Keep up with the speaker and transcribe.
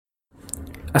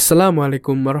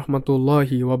Assalamualaikum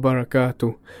warahmatullahi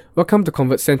wabarakatuh. Welcome to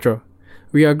Convert Central.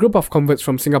 We are a group of converts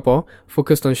from Singapore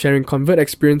focused on sharing convert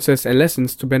experiences and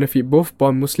lessons to benefit both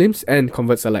born Muslims and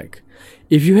converts alike.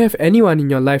 If you have anyone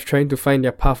in your life trying to find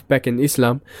their path back in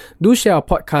Islam, do share our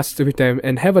podcast with them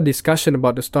and have a discussion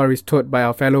about the stories told by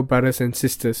our fellow brothers and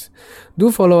sisters.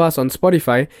 Do follow us on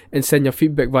Spotify and send your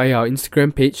feedback via our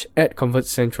Instagram page at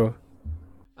Convert Central.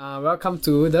 Welcome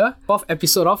to the fourth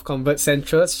episode of Convert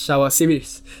Central's Shower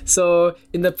series. So,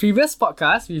 in the previous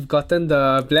podcast, we've gotten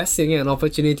the blessing and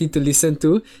opportunity to listen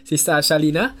to Sister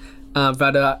Ashalina,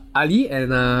 Brother Ali, and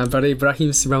Brother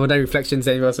Ibrahim's Ramadan reflections,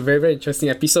 and it was a very, very interesting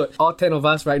episode. All 10 of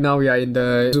us right now, we are in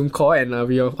the Zoom call, and all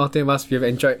 10 of us, we have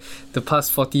enjoyed the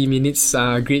past 40 minutes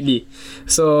greatly.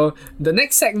 So, the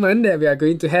next segment that we are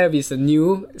going to have is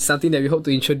something that we hope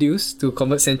to introduce to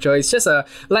Convert Central. It's just a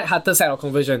light-hearted side of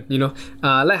conversion,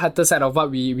 light-hearted side of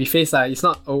what we face. It's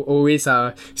not always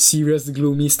serious,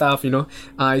 gloomy stuff,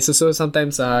 It's also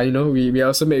sometimes, we are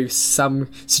also met with some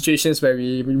situations where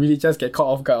we really just get caught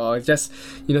off guard, or just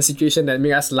situation that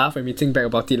make us laugh when we think back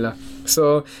about it lah.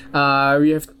 So we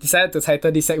have decided to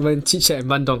title this segment Chit, and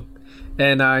Bandung,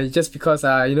 and just because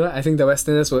I think the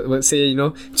Westerners would say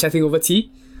chatting over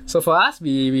tea. So for us,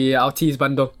 our tea is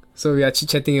Bandung, so we are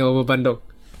chit-chatting over Bandung.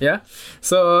 Yeah,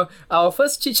 so our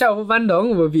first chit-chat over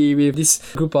Bandung will be with this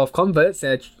group of converts,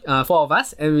 four of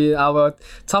us, and our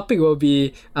topic will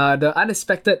be the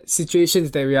unexpected situations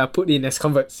that we are put in as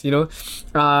converts,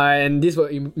 and this will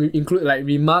include like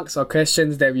remarks or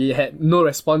questions that we had no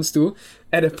response to.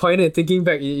 At a point, and thinking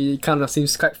back, it kind of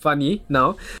seems quite funny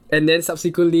now. And then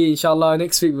subsequently, inshallah,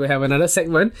 next week we'll have another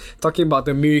segment talking about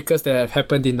the miracles that have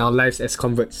happened in our lives as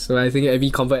converts. So I think every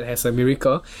convert has a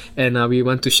miracle, and we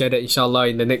want to share that inshallah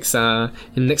in the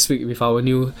next week with our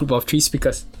new group of 3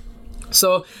 speakers.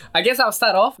 So, I guess I'll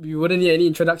start off. We wouldn't need any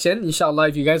introduction. Inshallah,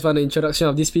 if you guys want an introduction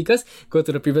of these speakers, go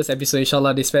to the previous episode.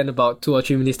 Inshallah, they spend about 2 or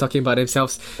 3 minutes talking about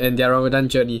themselves and their Ramadan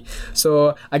journey.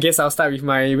 So, I guess I'll start with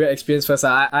my real experience first.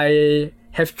 I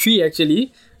have 3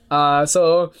 actually.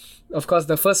 So, of course,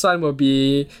 the first one will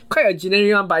be quite a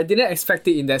generic one, but I didn't expect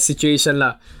it in that situation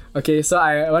lah. Okay, so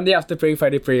one day after praying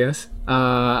Friday prayers,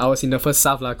 I was in the first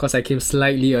saf lah, cause I came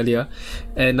slightly earlier,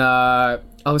 and I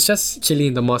was just chilling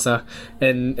in the mosque,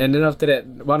 and then after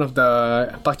that, one of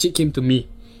the pakcik came to me,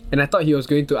 and I thought he was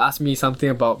going to ask me something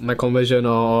about my conversion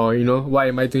or why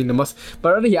am I doing the mosque,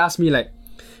 but rather he asked me like,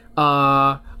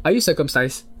 are you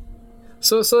circumcised?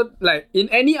 So like in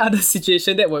any other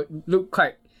situation that would look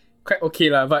quite okay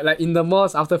lah, but like in the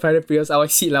mosque after Friday prayers, I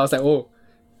was sit lah, I was like, oh,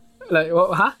 like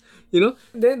what, huh?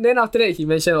 Then after that he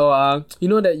mentioned,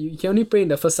 that you can only pray in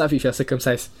the first half if you're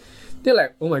circumcised. They're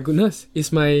like, oh my goodness,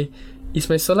 is my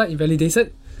solat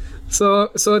invalidated? So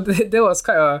that was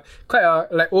quite a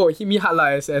like, oh, it hit me hard lah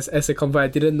as a convert. I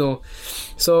didn't know.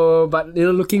 So but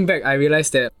looking back, I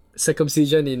realized that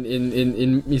circumcision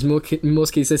in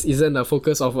most cases isn't a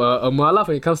focus of a mu'alaf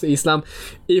when it comes to Islam.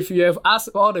 If you have asked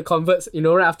all the converts,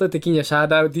 right after taking your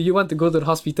shahada, do you want to go to the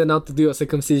hospital now to do your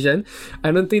circumcision?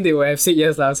 I don't think they will have said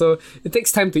yes lah. So it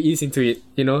takes time to ease into it.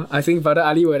 I think Brother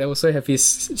Ali would also have his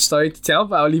story to tell,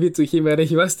 but I'll leave it to him whether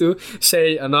he wants to share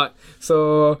it or not.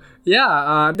 So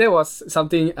yeah, that was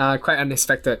something quite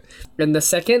unexpected. And the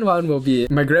second one will be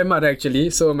my grandmother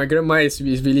actually. So my grandma is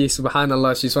really,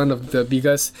 subhanallah, she's one of the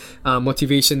biggest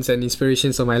motivations and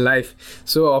inspirations of my life.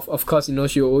 So of course,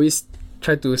 she will always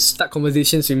try to start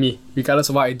conversations with me regardless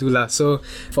of what I do lah. So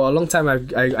for a long time,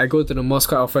 I go to the mosque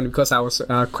quite often because I was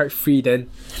quite free then.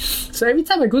 So every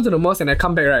time I go to the mosque and I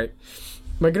come back, right,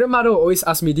 my grandmother will always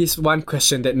ask me this one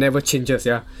question that never changes,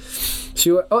 yeah.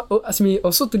 She will ask me,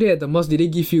 also today at the mosque, did they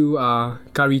give you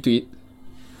curry to eat?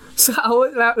 So I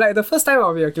was like the first time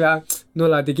I'll be like, no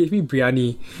lah, they gave me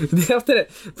biryani. Then after that,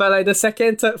 but like the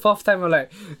second, third, fourth time, I'm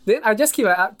like, then I just keep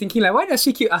like thinking like, why does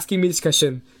she keep asking me this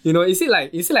question? Is it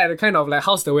like the kind of like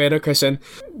how's the weather question?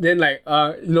 Then like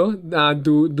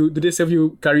do they serve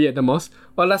you curry at the mosque?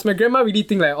 Or does my grandma really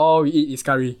think like all we eat is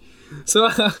curry? So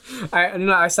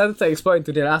I started to explore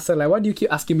into that. I asked her like, why do you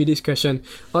keep asking me this question?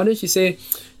 And then she say,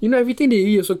 everything they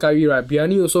eat also curry, right?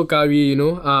 Biryani also curry,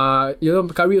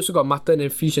 curry also got mutton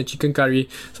and fish and chicken curry.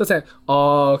 So it's like,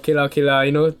 oh, okay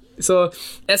lah. So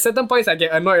at certain points I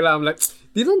get annoyed lah. I'm like,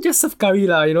 they don't just serve curry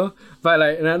lah, But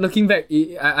like looking back,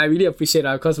 I really appreciate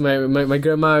that because my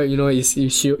grandma,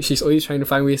 she's always trying to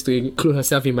find ways to include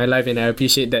herself in my life, and I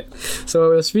appreciate that.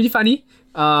 So it was really funny.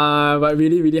 But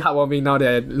really, really heartwarming now that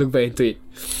I look back into it.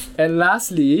 And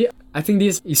lastly, I think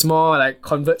this is more like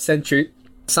convert-centric.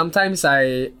 sometimes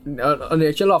actually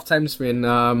a lot of times when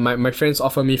my friends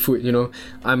offer me food,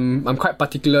 I'm quite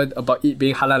particular about it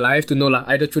being halal. I have to know lah,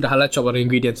 either through the halal shop or the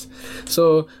ingredients.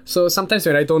 So sometimes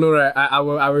when I don't know, right, I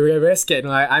will be very scared.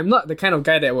 I'm not the kind of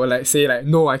guy that will like say like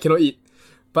no, I cannot eat.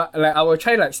 But like I will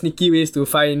try like sneaky ways to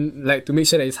find like to make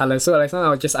sure that it's halal. So like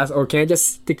sometimes I'll just ask, oh, can I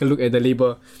just take a look at the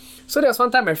label? So there was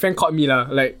one time my friend caught me lah.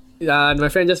 Like my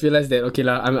friend just realized that okay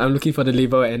lah, I'm looking for the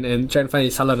label and trying to find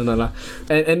it's halal or not lah.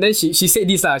 And then she said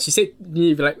this lah. She said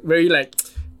me like very like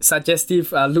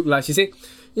suggestive look lah. She said,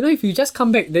 if you just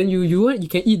come back, then you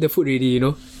can eat the food already.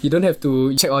 You don't have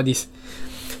to check all this.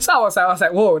 So I was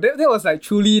like, whoa, that was like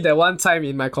truly the one time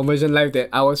in my conversion life that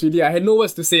I had no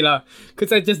words to say lah,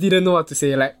 because I just didn't know what to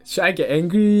say. Like, should I get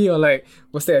angry or like,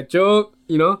 was that a joke?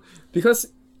 Because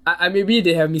I maybe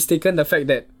they have mistaken the fact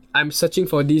that I'm searching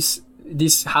for this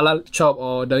halal shop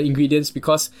or the ingredients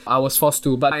because I was forced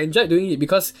to, but I enjoyed doing it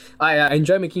because I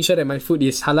enjoy making sure that my food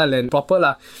is halal and proper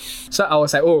lah. So I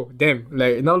was like, oh damn,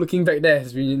 like now looking back, that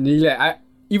has been really like,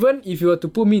 even if you were to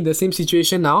put me in the same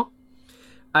situation now,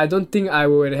 I don't think I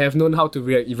would have known how to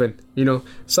react even,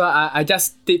 So I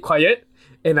just stayed quiet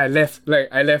and I left.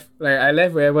 I left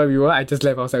wherever we were. I just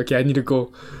left. I was like, okay, I need to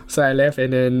go. So I left,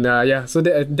 and then so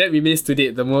that remains to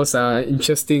date the most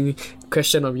interesting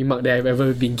question or remark that I've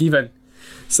ever been given.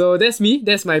 So that's me.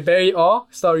 That's my Barry Orr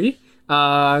story.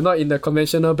 Not in the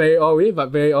conventional Barry Orr way,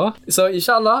 but Barry Orr. So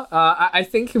inshallah, I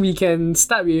think we can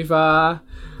start with I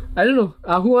don't know.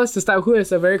 Who wants to start? Who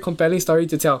has a very compelling story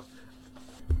to tell?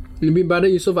 Maybe Brother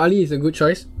Yusuf Ali is a good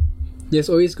choice. There's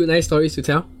always good, nice stories to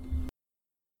tell.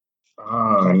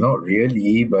 Not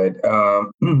really, but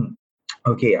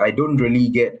okay, I don't really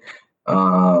get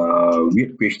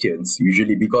weird questions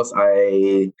usually because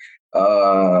I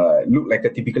look like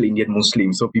a typical Indian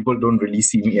Muslim, so people don't really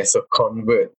see me as a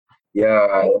convert.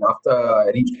 Yeah, and after I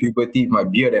reach puberty, my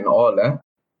beard and all,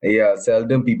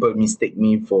 seldom people mistake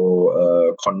me for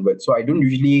a convert. So I don't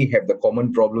usually have the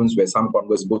common problems where some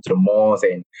converts go to the mosque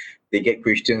and they get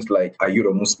questions like, "Are you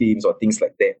a Muslims?" or things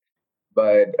like that.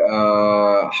 But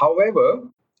however,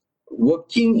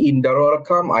 working in Darul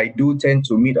Arkam, I do tend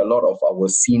to meet a lot of our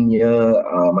senior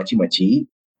machi.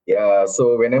 Yeah,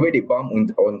 so whenever they bump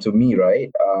onto me,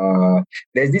 right,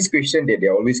 there's this question that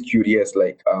they're always curious,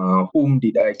 like, whom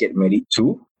did I get married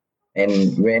to?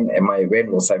 And when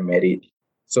was I married?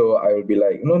 So I will be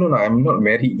like, no, I'm not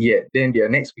married yet. Then their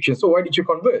next question, so why did you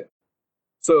convert?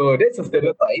 So that's a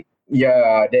stereotype,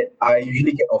 that I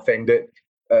usually get offended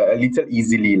a little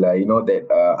easily, that,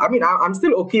 I'm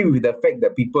still okay with the fact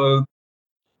that people,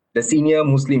 the senior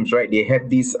Muslims, right, they have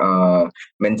this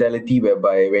mentality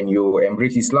whereby when you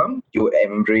embrace Islam, you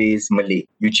embrace Malay,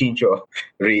 you change your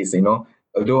race,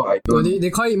 although I don't... they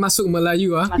call it Masuk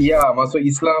Melayu. Yeah, Masuk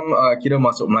Islam, kira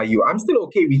Masuk Melayu. I'm still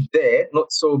okay with that,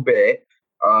 not so bad.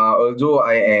 Although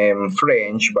I am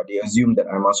French, but they assume that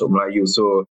I'm Masuk Melayu,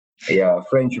 so yeah,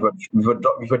 French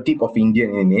with a tip of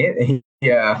Indian in it.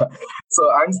 Yeah,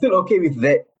 so I'm still okay with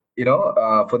that,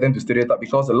 for them to stereotype,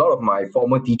 because a lot of my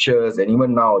former teachers and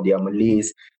even now they are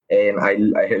Malays, and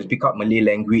I have picked up Malay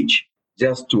language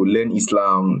just to learn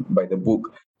Islam by the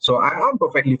book. So I'm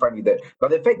perfectly fine with that.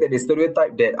 But the fact that they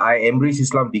stereotype that I embrace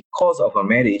Islam because of a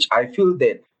marriage, I feel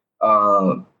that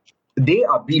they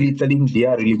are belittling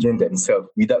their religion themselves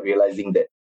without realizing that.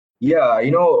 Yeah, are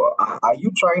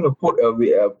you trying to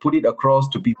put it across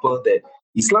to people that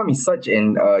Islam is such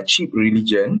an cheap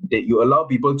religion that you allow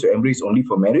people to embrace only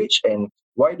for marriage? And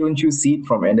why don't you see it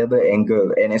from another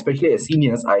angle? And especially as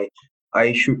seniors,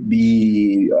 I should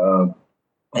be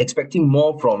expecting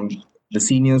more from the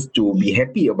seniors to be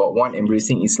happy about one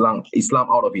embracing Islam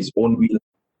out of his own will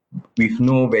with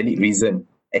no valid reason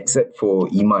except for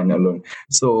Iman alone.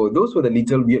 So those were the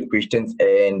little weird questions,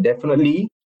 and definitely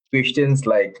questions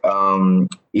like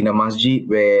in a masjid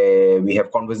where we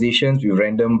have conversations with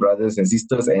random brothers and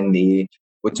sisters and they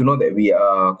were to know that we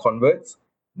are converts.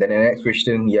 Then the next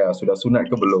question, sudah sunat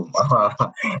ke belum?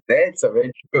 That's a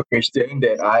very difficult question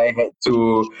that I had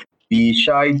to be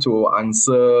shy to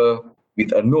answer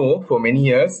with a no for many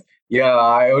years. Yeah,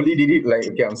 I only did it like,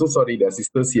 okay, I'm so sorry, the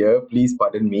sisters here, please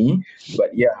pardon me.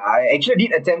 But yeah, I actually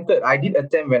did attempt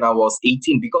when I was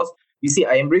 18, because you see,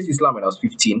 I embraced Islam when I was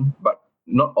 15, but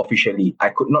not officially. I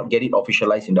could not get it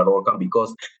officialized in Darul Arkam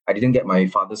because I didn't get my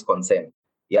father's consent.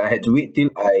 Yeah, I had to wait till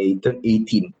I turned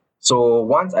 18. So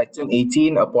once I turned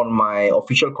 18, upon my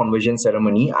official conversion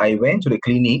ceremony, I went to the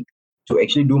clinic to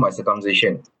actually do my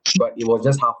circumcision. But it was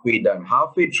just halfway done.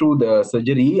 Halfway through the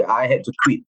surgery, I had to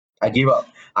quit. I gave up.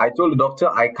 I told the doctor,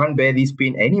 I can't bear this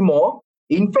pain anymore.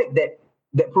 In fact,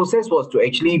 that process was to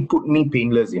actually put me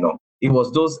painless, It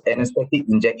was those anesthetic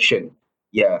injection.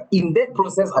 Yeah. In that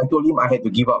process, I told him I had to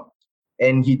give up.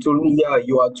 And he told me, yeah,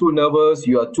 you are too nervous,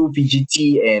 you are too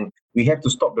fidgety, and we have to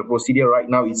stop the procedure right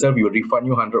now itself. We will refund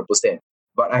you 100%.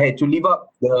 But I had to leave up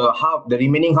the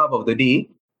remaining half of the day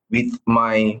with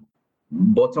my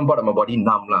bottom part of my body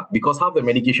numb lah, because half the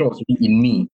medication was really in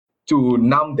me to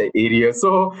numb the area.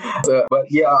 So, but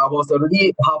yeah, I was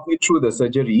already halfway through the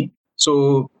surgery.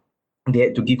 So they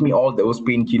had to give me all those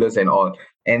painkillers and all.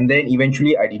 And then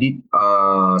eventually I did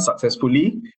it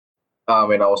successfully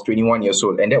when I was 21 years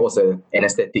old, and that was a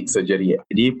anesthetic surgery.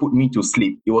 They put me to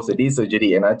sleep. It was a day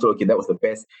surgery, and I thought, okay, that was the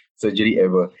best surgery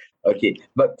ever. Okay,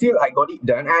 but till I got it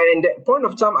done, and at that point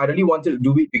of time, I really wanted to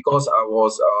do it because I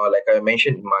was, like I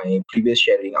mentioned in my previous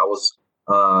sharing, I was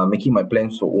making my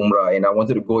plans for Umrah, and I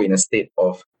wanted to go in a state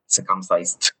of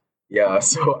circumcised. Yeah,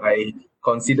 so I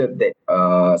considered that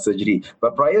surgery.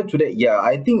 But prior to that, yeah,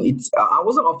 I think I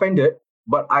wasn't offended,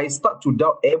 but I start to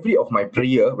doubt every of my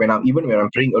prayer when I'm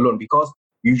praying alone, because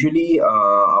usually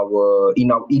our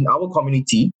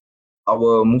community,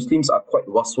 our Muslims are quite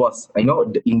waswas. I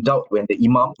know in doubt when the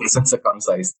imam isn't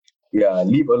circumcised. Yeah,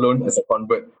 leave alone as a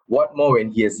convert. What more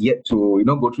when he has yet to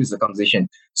go through circumcision?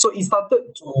 So it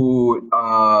started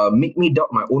to make me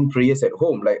doubt my own prayers at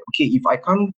home. Like, okay, if I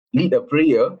can't lead a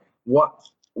prayer,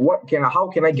 how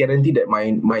can I guarantee that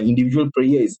my individual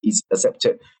prayer is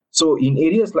accepted? So in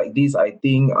areas like this, I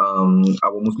think our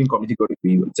Muslim community got to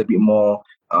be it's a bit more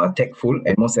tactful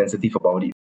and more sensitive about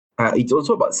it. It's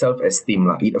also about self-esteem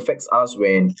lah. It affects us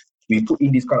when we put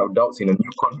in these kind of doubts in a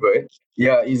new convert.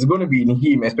 Yeah, it's going to be in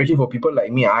him, especially for people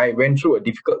like me. I went through a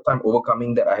difficult time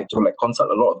overcoming that. I had to consult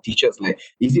a lot of teachers. Like,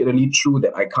 is it really true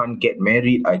that I can't get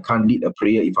married? I can't lead a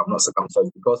prayer if I'm not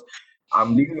circumcised? Because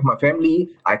I'm living with my family.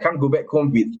 I can't go back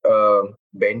home with a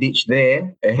bandage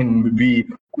there and be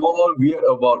all weird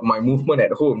about my movement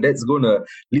at home. That's gonna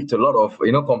lead to a lot of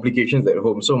complications at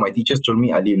home. So my teachers told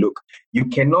me, Ali, look, you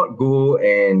cannot go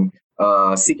and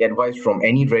seek advice from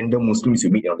any random Muslims you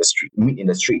meet on the street.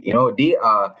 They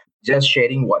are just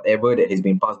sharing whatever that has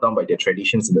been passed down by their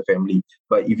traditions in the family.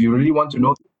 But if you really want to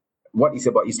know what is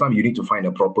about Islam, you need to find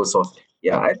a proper source.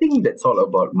 Yeah, I think that's all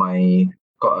about my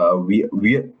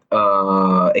weird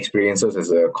experiences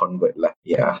as a convert lah.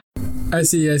 Yeah. I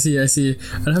see.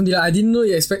 Alhamdulillah, I didn't know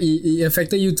it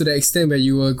affected you to the extent where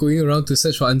you were going around to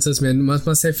search for answers, man.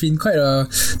 Must have been quite a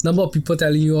number of people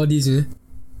telling you all this, eh?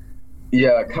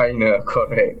 Yeah, kinda,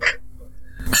 correct.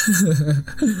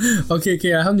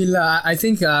 Okay, Alhamdulillah. I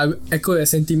think echo your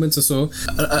sentiments also.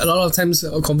 A lot of times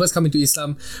converts come into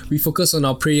Islam, we focus on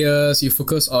our prayers, we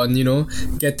focus on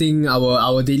getting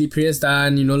our daily prayers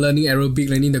done, learning Arabic,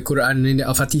 learning the Quran, learning the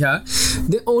Al-Fatiha.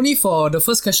 Then only for the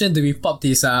first question that we popped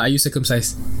is are you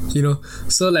circumcised?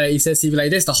 So it's as if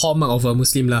that's the hallmark of a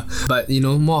Muslim lah. But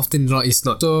more often than not it's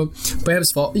not. So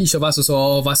perhaps for each of us, also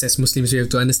all of us as Muslims, we have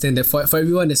to understand that for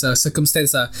everyone there's a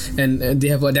circumstance and they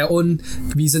have their own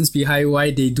reasons behind why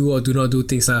they do or do not do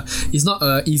things. It's not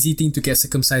an easy thing to get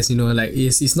circumcised,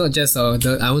 it's not just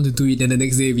I want to do it, then the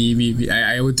next day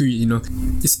I will do it,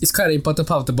 it's quite an important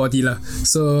part of the body lah.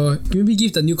 So maybe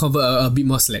give the new convert a bit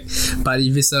more slack. But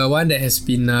if it's one that has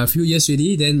been a few years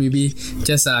already, then maybe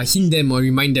just hint them or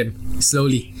remind them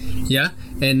slowly. Yeah,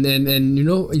 and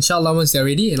inshallah, once they're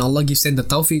ready and Allah gives them the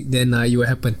tawfiq, then it will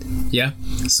happen. Yeah.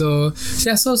 So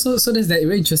that's that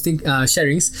very interesting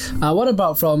sharings. What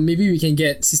about from, maybe we can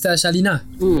get Sister Shalina?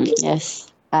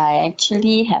 Yes, I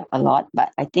actually have a lot,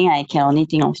 but I think I can only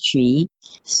think of 3.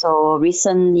 So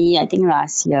recently, I think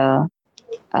last year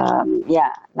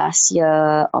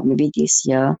or maybe this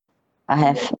year, I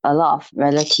have a lot of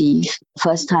relatives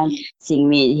first time seeing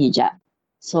me in hijab.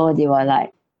 So they were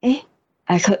like,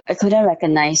 I couldn't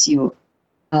recognize you.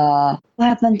 What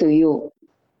happened to you?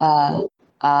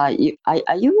 Are you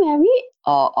married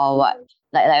or what?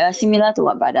 Like similar to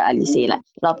what Brother Ali say, like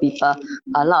a lot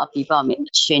of people,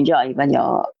 stranger or even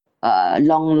your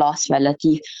long lost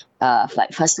relative,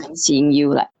 like first time seeing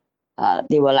you, like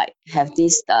they will like have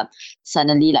this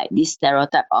suddenly like this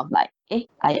stereotype of like,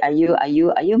 are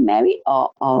you married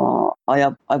or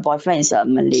your boyfriend is a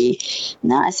Malay?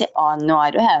 Now I said, oh no,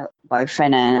 I don't have a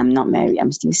boyfriend and I'm not married,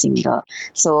 I'm still single.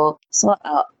 So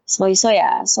I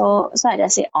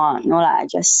just said, oh no lah, I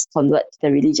just convert to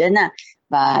the religion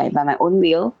by my own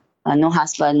will, no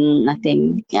husband,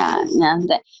 nothing.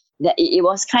 That it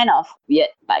was kind of weird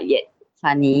but yet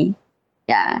funny.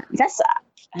 Yeah, because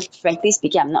frankly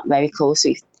speaking, I'm not very close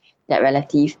with that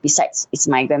relative. Besides, it's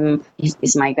my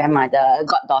grandmother,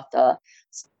 goddaughter.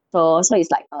 So it's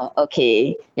like,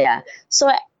 okay, yeah. So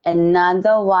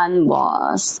another one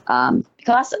was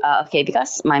because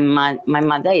my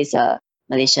mother is a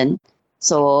Malaysian.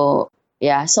 So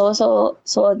yeah, so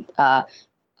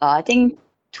I think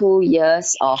 2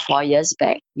 years or 4 years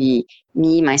back,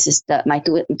 my sister, my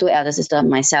two elder sister,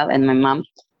 myself and my mom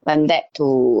went back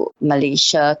to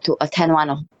Malaysia to attend one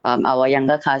of our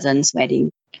younger cousin's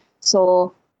wedding.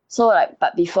 So like,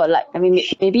 but before, like, I mean,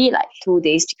 maybe like 2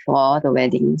 days before the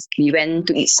wedding, we went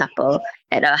to eat supper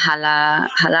at a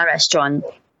halal restaurant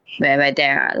where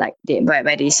there are like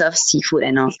where they serve seafood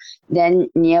and all. Then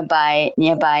nearby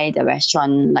the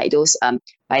restaurant, like those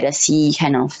by the sea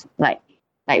kind of like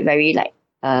very like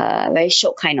very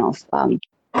short kind of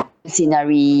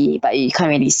scenery, but you can't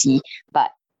really see.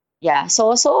 But yeah,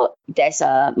 so there's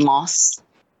a mosque.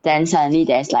 Then suddenly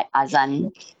there's like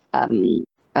azan,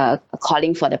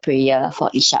 calling for the prayer for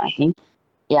Isha, I think.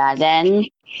 Yeah, then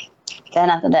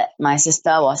after that, my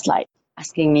sister was like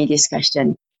asking me this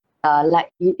question. Like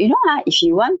you know, if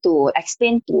you want to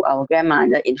explain to our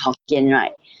grandmother in Hokkien,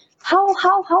 right? How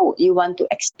would you want to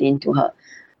explain to her?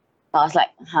 I was like,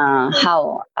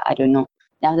 how? I don't know.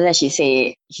 Then after that, she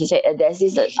said, there's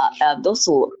this those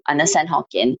who understand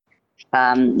Hokkien,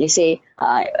 they say,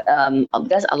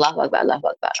 because Allah Akbar,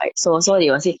 right? So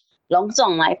they will say, long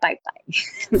zong lai bai bai.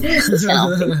 This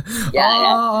kind of thing.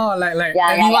 Yeah. Like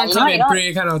everyone come and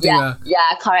pray kind of thing.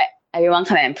 Yeah, correct. Everyone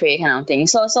come and pray kind of thing.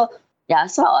 So I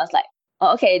was like,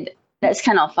 oh, okay, that's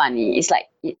kind of funny. It's like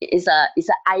it's an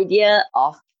idea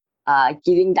of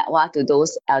giving da'wah to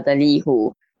those elderly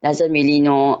who doesn't really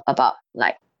know about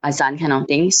like azan kind of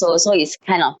thing. So it's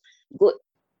kind of good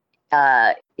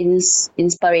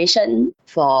inspiration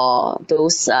for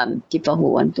those people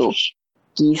who want to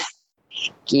give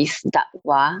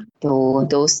da'wah to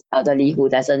those elderly who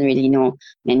doesn't really know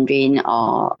Mandarin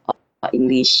or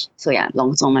English. So yeah,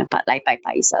 long song my part like bai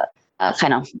bai is a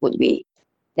kind of good way.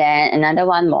 Then another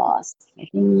one was I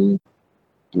think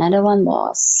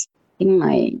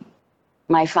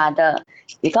my father,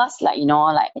 because like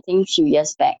like I think few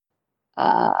years back,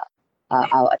 I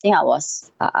think I was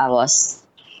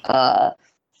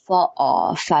 4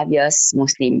 or 5 years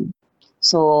Muslim.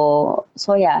 So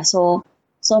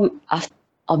after,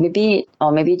 or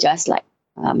maybe just like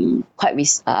quite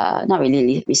not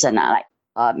really recent like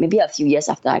maybe a few years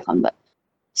after I convert.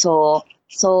 So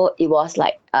it was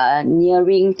like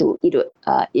nearing to it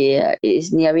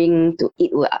is nearing to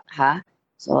Eid al-Adha,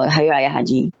 so Hari Raya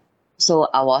Haji. So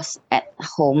I was at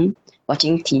home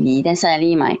watching TV. Then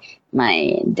suddenly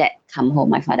my dad come home,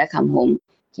 my father came home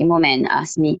and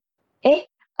asked me,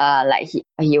 like he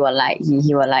will like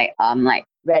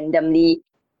randomly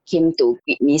came to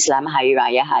greet me Selamat Hari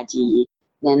Raya Haji.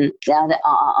 Then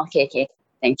okay,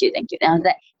 thank you. Then after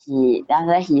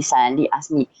that he suddenly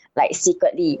asked me like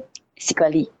secretly,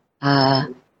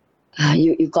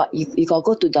 you got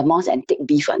go to the mosque and take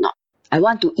beef or not? I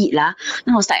want to eat lah.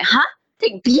 And I was like, huh?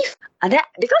 Take beef? That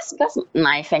because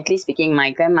frankly speaking,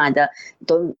 my grandmother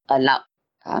don't allow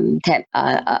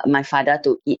my father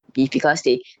to eat beef because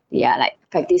they are like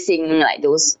practicing like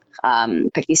those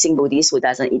practicing Buddhists who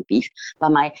doesn't eat beef.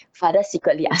 But my father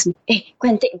secretly asked me, hey, go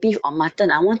and take beef or mutton.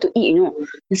 I want to eat,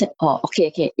 I said, oh,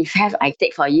 okay. If have, I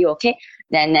take for you, okay?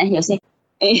 Then he'll say,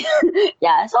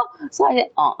 yeah. So I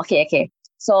said, oh, okay.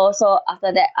 So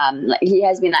after that, like he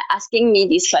has been like asking me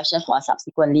this question for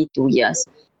subsequently 2 years.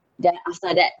 Then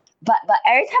after that, but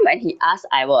every time when he asks,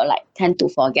 I will like tend to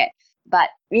forget. But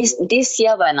this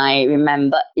year when I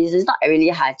remember, it is not really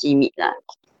Haji meat lah.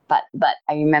 But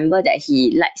I remember that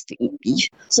he likes to eat beef.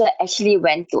 So I actually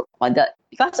went to order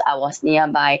because I was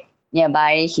nearby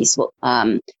his work.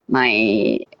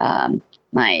 My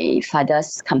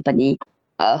father's company,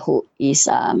 who is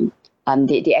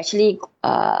they actually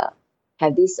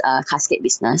have this casket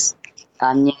business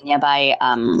nearby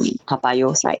Toa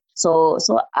Payoh, right? So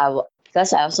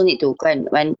because I also need to go and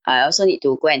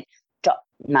drop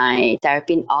my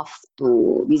therapist off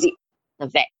to visit the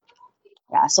vet.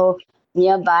 Yeah, so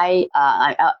nearby,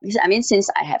 I mean, since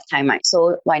I have time, right?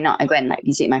 So why not I go and like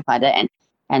visit my father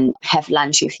and have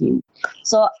lunch with him.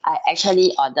 So I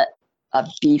actually ordered a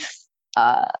beef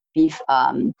Thai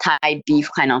beef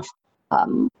kind of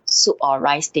soup or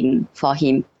rice thing for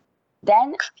him.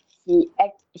 Then he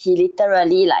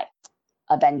literally like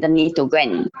abandoned me to go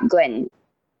and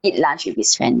eat lunch with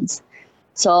his friends.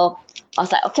 So I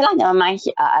was like, okay lah, never mind.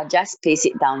 I just place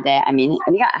it down there. I mean,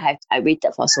 I think I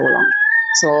waited for so long.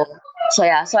 So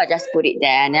I just put it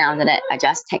there, and then after that I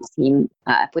just text him.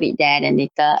 I put it there. Then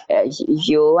later, if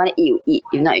you want to eat, you eat.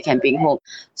 If not, you can bring home.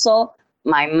 So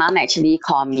my mom actually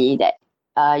called me that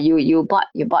you bought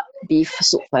beef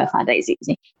soup for your father, is it? He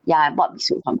said, yeah, I bought beef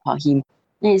soup for him.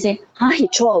 Then he said, he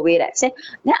throw away that.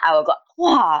 Then I will go,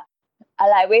 wow. I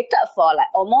like waited for like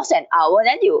almost an hour.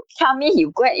 Then you tell me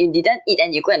you didn't eat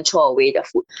and you go and throw away the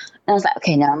food. And I was like,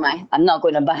 okay, never mind. I'm not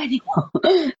going to buy anymore.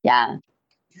 Yeah.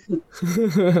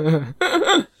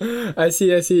 I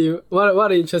see.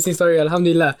 What an interesting story.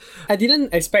 Alhamdulillah. I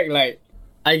didn't expect like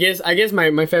I guess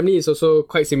my family is also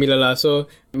quite similar lah. So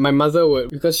my mother would,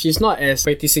 because she's not as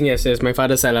practicing as my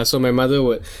father's side lah. So my mother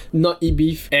would not eat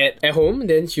beef at home.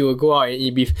 Then she will go out and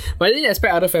eat beef. But I didn't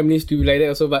expect other families to be like that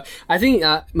also. But I think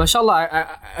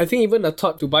mashallah, I think even the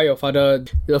thought to buy your father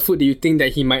the food that you think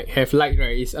that he might have liked,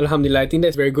 right, is alhamdulillah. I think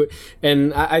that's very good.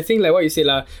 And I think like what you said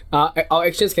lah, our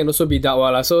actions can also be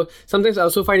da'wah lah. So sometimes I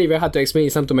also find it very hard to explain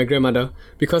Islam to my grandmother,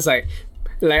 because like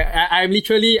I'm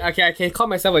literally, okay, I can call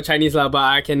myself a Chinese lah, but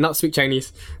I cannot speak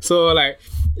Chinese. So like,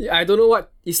 I don't know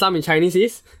what Islam in Chinese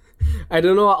is. I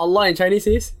don't know what Allah in Chinese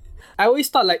is. I always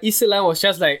thought like Islam was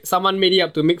just like someone made it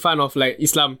up to make fun of like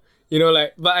Islam. You know,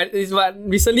 like, but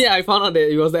recently I found out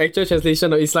that it was the actual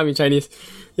translation of Islam in Chinese.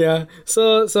 Yeah.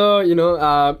 So you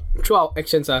know, through our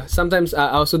actions, sometimes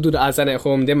I also do the azan at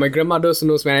home. Then my grandmother also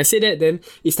knows when I say that, then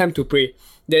it's time to pray.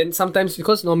 Then sometimes,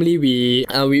 because normally we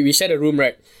share the room,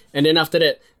 right? And then after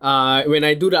that, when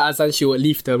I do the azan, she would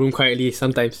leave the room quietly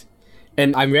sometimes.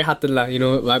 And I'm very heartened lah, you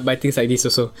know, by things like this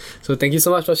also. So thank you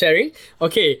so much for sharing.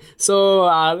 Okay,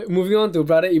 so moving on to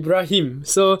Brother Ibrahim.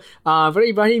 So Brother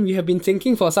Ibrahim, you have been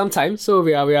thinking for some time, so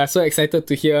we are so excited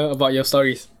to hear about your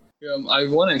stories. I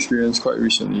have one experience quite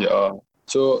recently.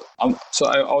 So I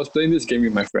was playing this game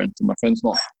with my friend. So my friend's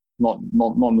not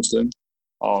Muslim.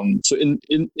 So in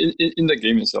the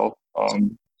game itself,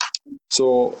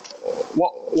 so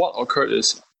what occurred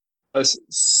is, as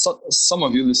some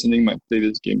of you listening might play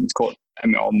this game. It's called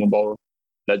ML, Mobile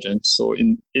Legends. So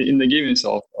in the game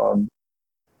itself,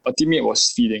 a teammate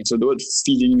was feeding. So the word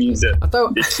feeding means that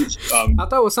they teach. I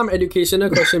thought it was some educational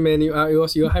question, man. You were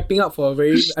hyping up for a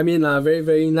very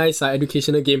very nice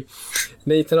educational game.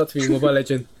 Then it turned out to be Mobile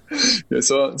Legend. Yeah.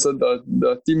 So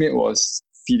the teammate was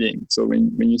feeding. So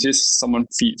when you say someone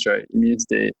feeds, right, it means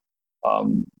they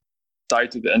die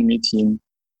to the enemy team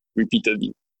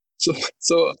repeatedly.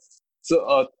 So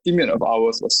a teammate of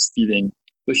ours was feeding.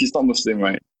 So he's not Muslim,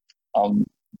 right?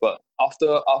 But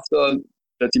after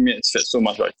the teammate fed so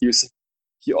much, right?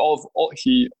 He all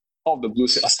of the blue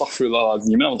said astaghfirullah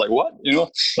azim. And I was like, what? You know,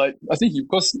 like, I think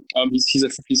because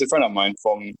he's a friend of mine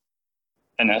from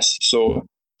NS. So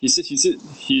he said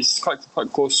he's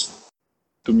quite close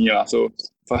to me. So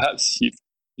perhaps he's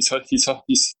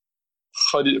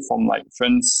heard it from like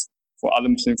friends, from other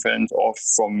Muslim friends, or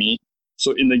from me.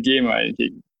 So in the game, right,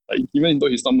 even though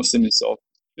he's not Muslim himself,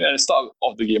 at the start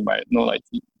of the game, right, like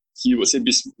he would say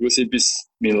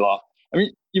Bismillah. I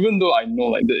mean, even though I know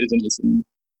like that isn't his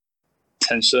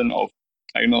intention of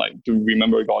like to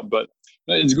remember God, but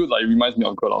it's good, like it reminds me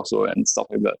of God also and stuff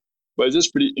like that. But it's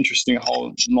just pretty interesting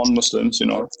how non-Muslims,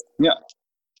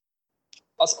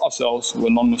 us ourselves were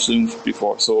non-Muslims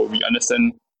before, so we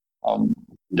understand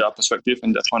their perspective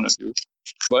and their point of view.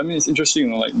 But I mean, it's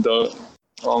interesting, like the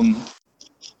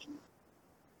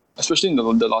especially in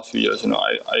the last few years,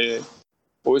 I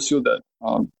always feel that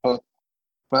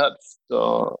perhaps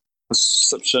the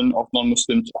perception of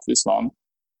non-Muslims of Islam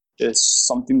is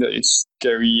something that is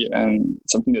scary and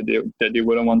something that they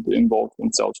wouldn't want to involve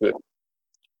themselves with.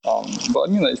 But I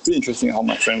mean, like, it's pretty interesting how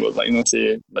my friend would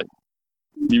say, like,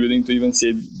 be willing to even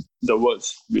say the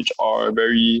words which are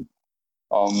very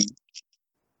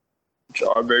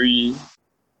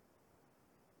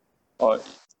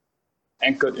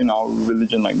anchored in our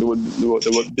religion, like the word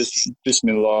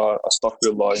Bismillah,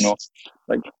 Astaghfirullah,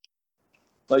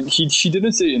 like he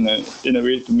didn't say it in a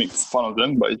way to make fun of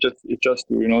them, but it's just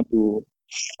to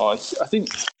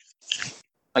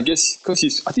I guess because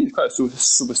he's quite a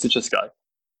superstitious guy,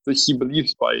 so he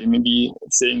believes by maybe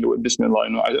saying the word Bismillah.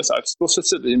 I've also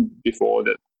said to him before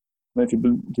that if you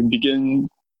begin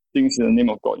things in the name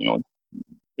of God,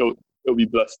 it'll be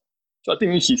blessed. So I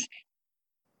think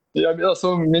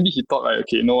so maybe he thought, like,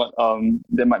 okay, you know what,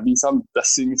 there might be some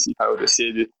blessings if I were to say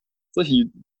it. So he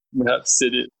may have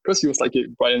said it because he was like, hey,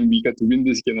 Brian, we got to win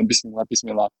this game, Bismillah.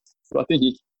 So I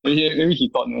think maybe he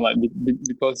thought, like,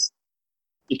 because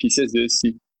if he says this,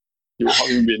 he will help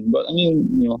him win. But I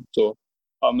mean, so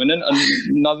and then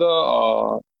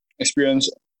another experience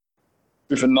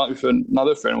with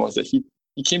another friend was that he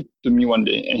came to me one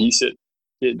day and he said,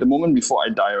 hey, the moment before I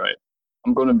die, right,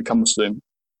 I'm going to become Muslim.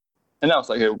 And I was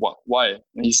like, hey, what? Why?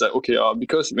 And he's like, okay,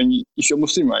 because if you're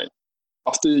Muslim, right,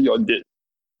 after you're dead,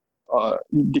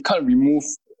 they can't remove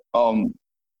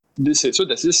this head. So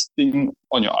there's this thing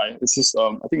on your eye. It's this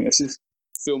I think there's this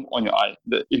film on your eye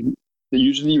that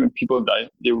usually when people die,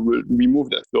 they will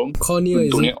remove that film cornea, to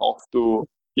donate off to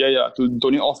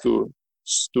donate off to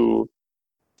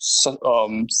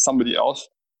somebody else.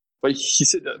 But he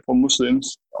said that for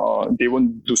Muslims, they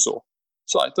won't do so.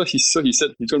 So I thought he said he's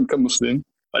going to become Muslim,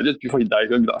 like just before he died, he's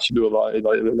going to be like,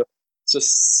 Ashhadu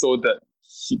just so that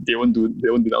they won't do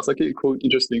that. I was like, okay, cool,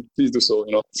 interesting, please do so.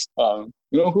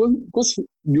 Because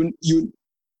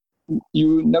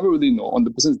you never really know on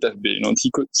the person's deathbed. He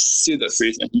could say that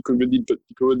phrase and he could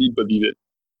really believe it.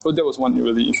 So that was one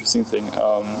really interesting thing.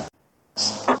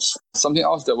 Something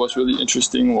else that was really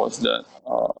interesting was that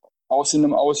I was in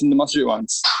the masjid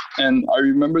once, and I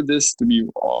remember this to be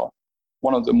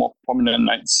one of the more prominent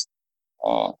nights.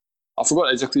 I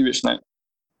forgot exactly which night,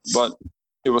 but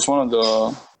it was one of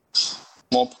the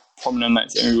more prominent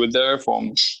nights, and we were there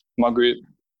from Maghrib,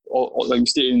 or like we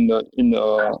stayed in the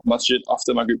masjid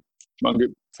after Maghrib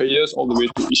prayers all the way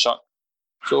to Isha.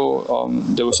 So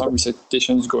there were some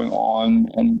recitations going on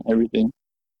and everything.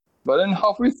 But then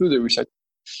halfway through the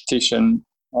recitation,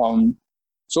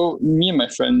 so me and my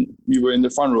friend, we were in the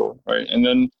front row, right? And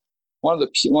then one of the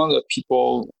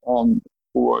people who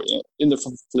were in the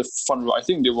front row, I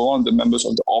think they were one of the members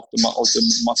of the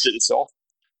masjid itself.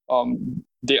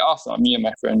 They asked me and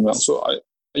my friend, so are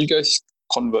you guys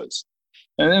converts?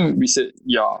 And then we said,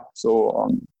 yeah.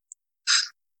 So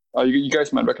you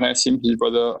guys might recognize him, his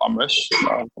brother Amresh,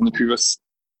 from the previous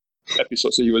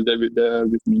episode. So he was there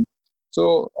with me.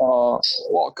 So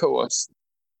what occurred was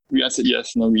we answered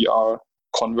yes, we are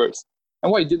converts.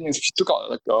 And what he did is he took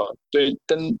out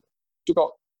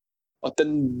a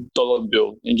 $10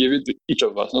 bill and gave it to each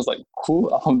of us. And I was like,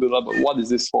 cool, alhamdulillah, but what is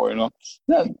this for? Then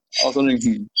I was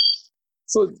wondering,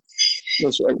 So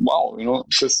that's like, wow,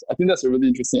 because I think that's a really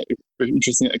interesting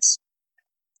experience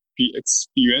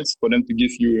for them to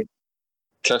give you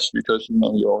cash because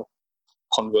you're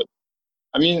convert.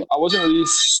 I mean, I wasn't really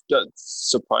that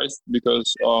surprised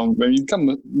because when you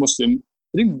become Muslim,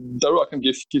 I think Darul Arqam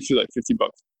gives you like $50.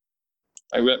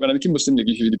 Like when I became Muslim, they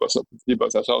give you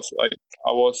 $50. So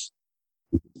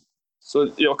so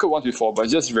it occurred once before, but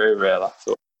it's just very rare.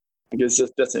 So I guess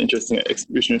that's an interesting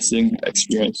experience.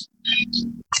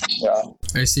 Yeah.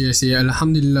 I see.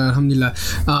 Alhamdulillah.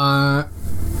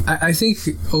 I think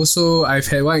also I've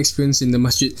had one experience in the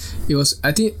masjid. It was,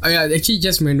 I think, actually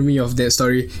just reminded me of that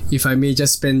story. If I may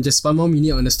just spend just one more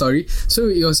minute on the story. So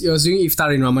it was during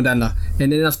iftar in Ramadan lah.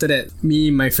 And then after that, me,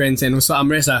 my friends, and also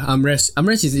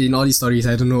Amresh is in all these stories.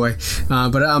 I don't know why.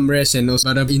 Brother Amresh and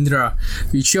also Brother Indra,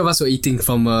 we three of us were eating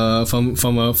from a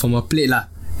plate lah.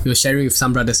 We were sharing with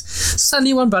some brothers. So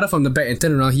suddenly one brother from the back and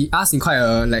turned around, he asked in quite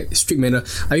a strict manner,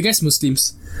 are you guys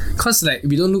Muslims? Cause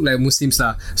we don't look like Muslims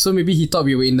lah. So maybe he thought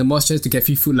we were in the mosque just to get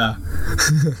free food lah.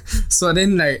 So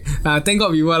then thank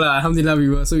God we were lah. Alhamdulillah we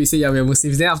were. So we said yeah, we're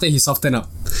Muslims. Then after he softened up.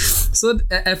 So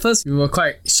at first we were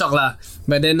quite shocked lah.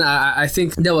 But then I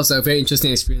think that was a very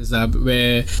interesting experience lah,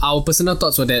 where our personal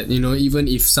thoughts were that, even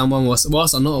if someone was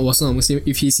or not Muslim,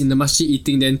 if he's in the masjid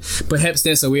eating, then perhaps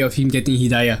there's a way of him getting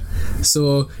hidayah.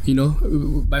 So,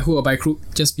 by hook or by crook,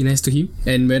 just be nice to him.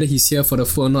 And whether he's here for the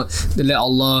food or not, then let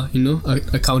Allah,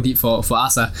 account it for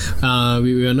us.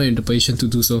 We were not in the position to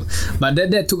do so. But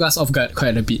that took us off guard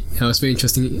quite a bit. It was a very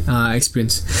interesting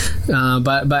experience.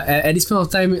 But at this point of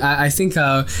time, I think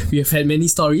we have had many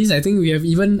stories. I think we have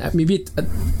even maybe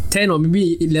 10 or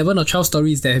maybe 11 or 12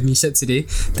 stories that have been shared today.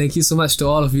 Thank you so much to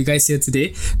all of you guys here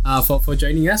today for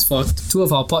joining us for two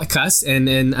of our podcasts.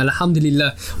 And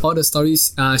alhamdulillah, all the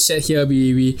stories shared here,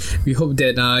 we hope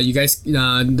that you guys,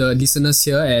 the listeners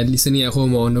here and listening at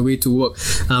home or on the way to work,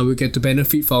 will get to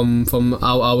benefit from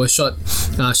our short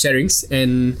sharings.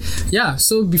 And yeah,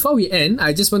 so before we end,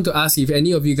 I just want to ask if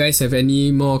any of you guys have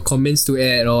any more comments to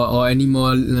add or any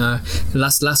more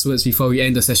last words before we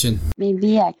end the session.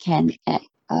 Maybe I can add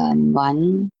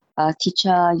one. A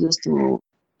teacher used to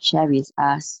share with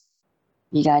us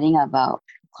regarding about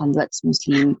converts,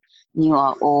 Muslim, new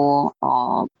or old,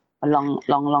 or a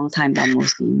long time by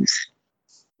Muslims.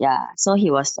 Yeah, so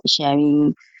he was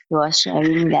sharing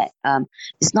that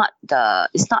it's not the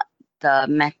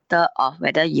matter of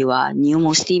whether you are new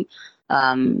Muslim,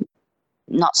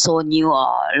 not so new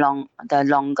or the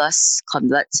longest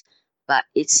converts, but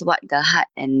it's what the heart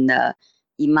and the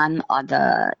iman or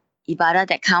the ibadah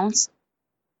that counts.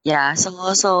 Yeah,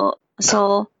 so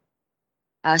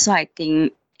I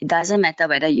think it doesn't matter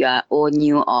whether you are old,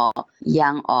 new, or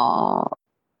young, or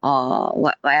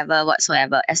whatever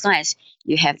whatsoever, as long as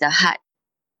you have the heart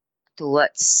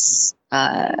towards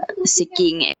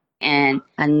seeking and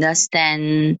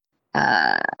understand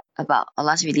about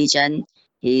Allah's religion,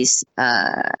 his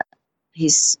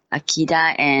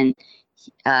akidah, and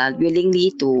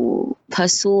willingly to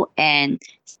pursue and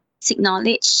seek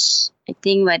knowledge. I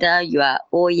think whether you are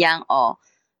old, young, or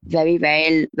very,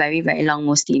 very, very, very long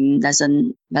Muslim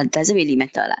doesn't really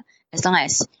matter lah. As long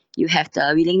as you have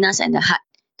the willingness and the heart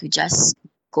to just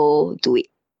go do it.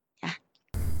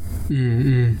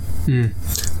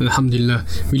 Alhamdulillah,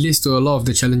 relates to a lot of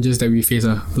the challenges that we face.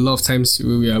 A lot of times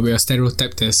we are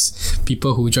stereotyped as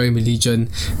people who join religion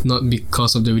not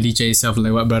because of the religion itself,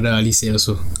 like what Brother Ali said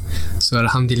also. So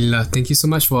Alhamdulillah, thank you so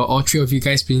much for all three of you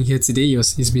guys being here today.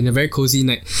 It's been a very cozy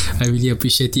night. I really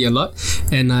appreciate it a lot.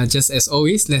 And just as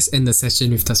always, let's end the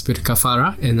session with Tasbih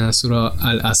Kafara and Surah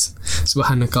Al-Asr.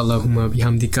 Subhanaka Allahumma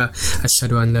bihamdika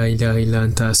ashhadu an la ilaha illa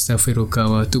anta astaghfiruka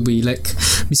wa atubu ilaik.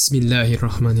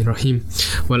 Bismillahirrahmanirrahim.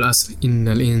 Wal asr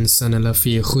innal insana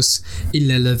lafi khusr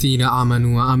illa alladhina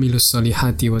amanu wa amilus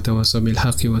salihati wa tawassaw bil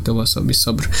haqqi wa tawassaw bis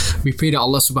sabr. We pray that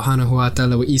Allah subhanahu wa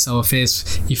ta'ala will ease our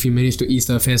affairs if we manage to ease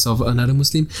the affairs of another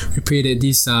Muslim. We pray that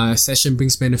this session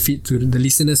brings benefit to the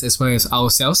listeners as well as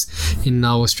ourselves in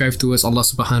our strive towards Allah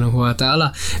subhanahu wa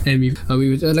ta'ala. And we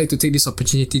would like to take this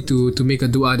opportunity to make a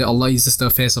dua that Allah eases the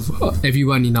affairs of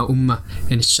everyone in our ummah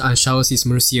and showers His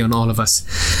mercy on all of us.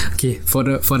 Okay, for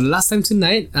the last time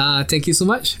tonight, thank you so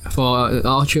much for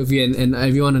all three of you and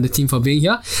everyone on the team for being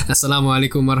here.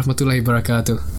 Assalamualaikum warahmatullahi wabarakatuh.